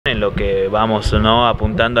en lo que vamos, ¿no?,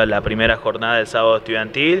 apuntando a la primera jornada del sábado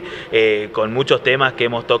estudiantil, con muchos temas que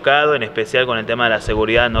hemos tocado, en especial con el tema de la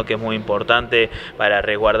seguridad, ¿no?, que es muy importante para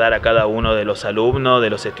resguardar a cada uno de los alumnos, de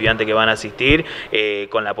los estudiantes que van a asistir.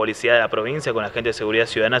 Con la policía de la provincia, con la gente de seguridad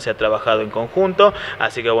ciudadana se ha trabajado en conjunto,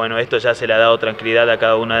 así que bueno, esto ya se le ha dado tranquilidad a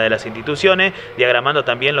cada una de las instituciones, diagramando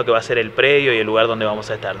también lo que va a ser el predio y el lugar donde vamos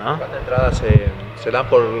a estar, ¿no? ¿Cuántas entradas se dan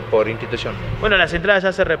por institución? Bueno, las entradas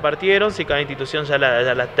ya se repartieron, si cada institución ya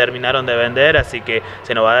las terminaron de vender, así que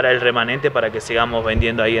se nos va a dar el remanente para que sigamos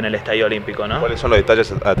vendiendo ahí en el Estadio Olímpico, ¿no? ¿Cuáles son los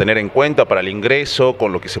detalles a tener en cuenta para el ingreso,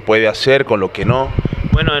 con lo que se puede hacer, con lo que no?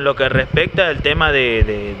 Bueno, en lo que respecta al tema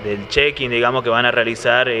del check-in, digamos, que van a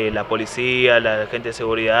realizar la policía, la gente de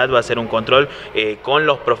seguridad, va a hacer un control con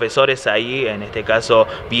los profesores ahí, en este caso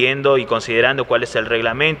viendo y considerando cuál es el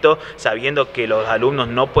reglamento, sabiendo que los alumnos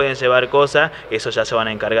no pueden llevar cosas, eso ya se van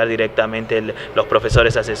a encargar directamente los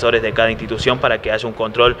profesores asesores de cada institución para que haya un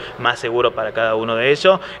control más seguro para cada uno de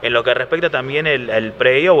ellos. En lo que respecta también el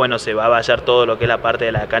predio, bueno, se va a vallar todo lo que es la parte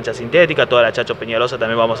de la cancha sintética, toda la Chacho Peñalosa,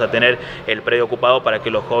 también vamos a tener el predio ocupado para que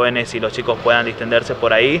los jóvenes y los chicos puedan distenderse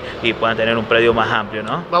por ahí y puedan tener un predio más amplio,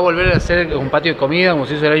 ¿no? ¿Va a volver a hacer un patio de comida como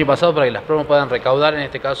se hizo el año pasado para que las promos puedan recaudar, en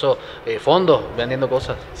este caso, fondos vendiendo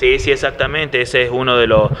cosas? Sí, exactamente. Ese es uno de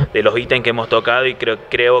los ítems que hemos tocado y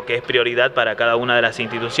creo que es prioridad para cada una de las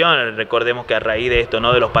instituciones. Recordemos que a raíz de esto,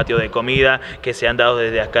 ¿no?, de los patios de comida que se han dado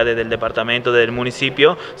desde acá, desde el departamento, desde el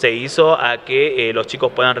municipio, se hizo a que los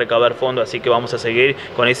chicos puedan recaudar fondos, así que vamos a seguir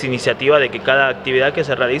con esa iniciativa de que cada actividad que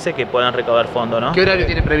se realice que puedan recaudar fondos, ¿no? ¿Qué horario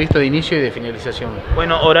tiene previsto de inicio y de finalización?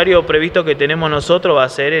 Bueno, horario previsto que tenemos nosotros va a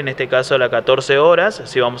ser en este caso a las 14 horas,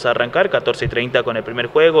 así vamos a arrancar, 14:30 con el primer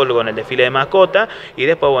juego, luego con el desfile de mascota y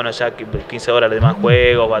después, bueno, ya 15 horas de más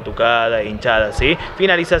juegos, batucada, hinchada, ¿sí?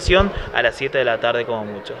 Finalización a las 7 de la tarde como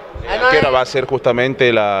mucho. ¿A qué hora va a ser justamente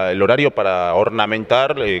el horario para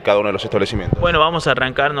ornamentar cada uno de los establecimientos? Bueno, vamos a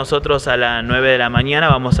arrancar nosotros a las 9 de la mañana,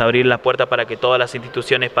 vamos a abrir las puertas para que todas las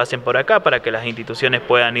instituciones pasen por acá, para que las instituciones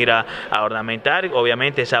puedan ir a ornamentar.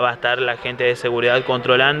 Obviamente ya va a estar la gente de seguridad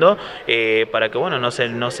controlando para que, bueno, no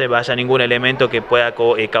se vaya ningún elemento que pueda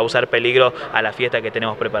causar peligro a la fiesta que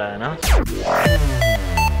tenemos preparada, ¿no?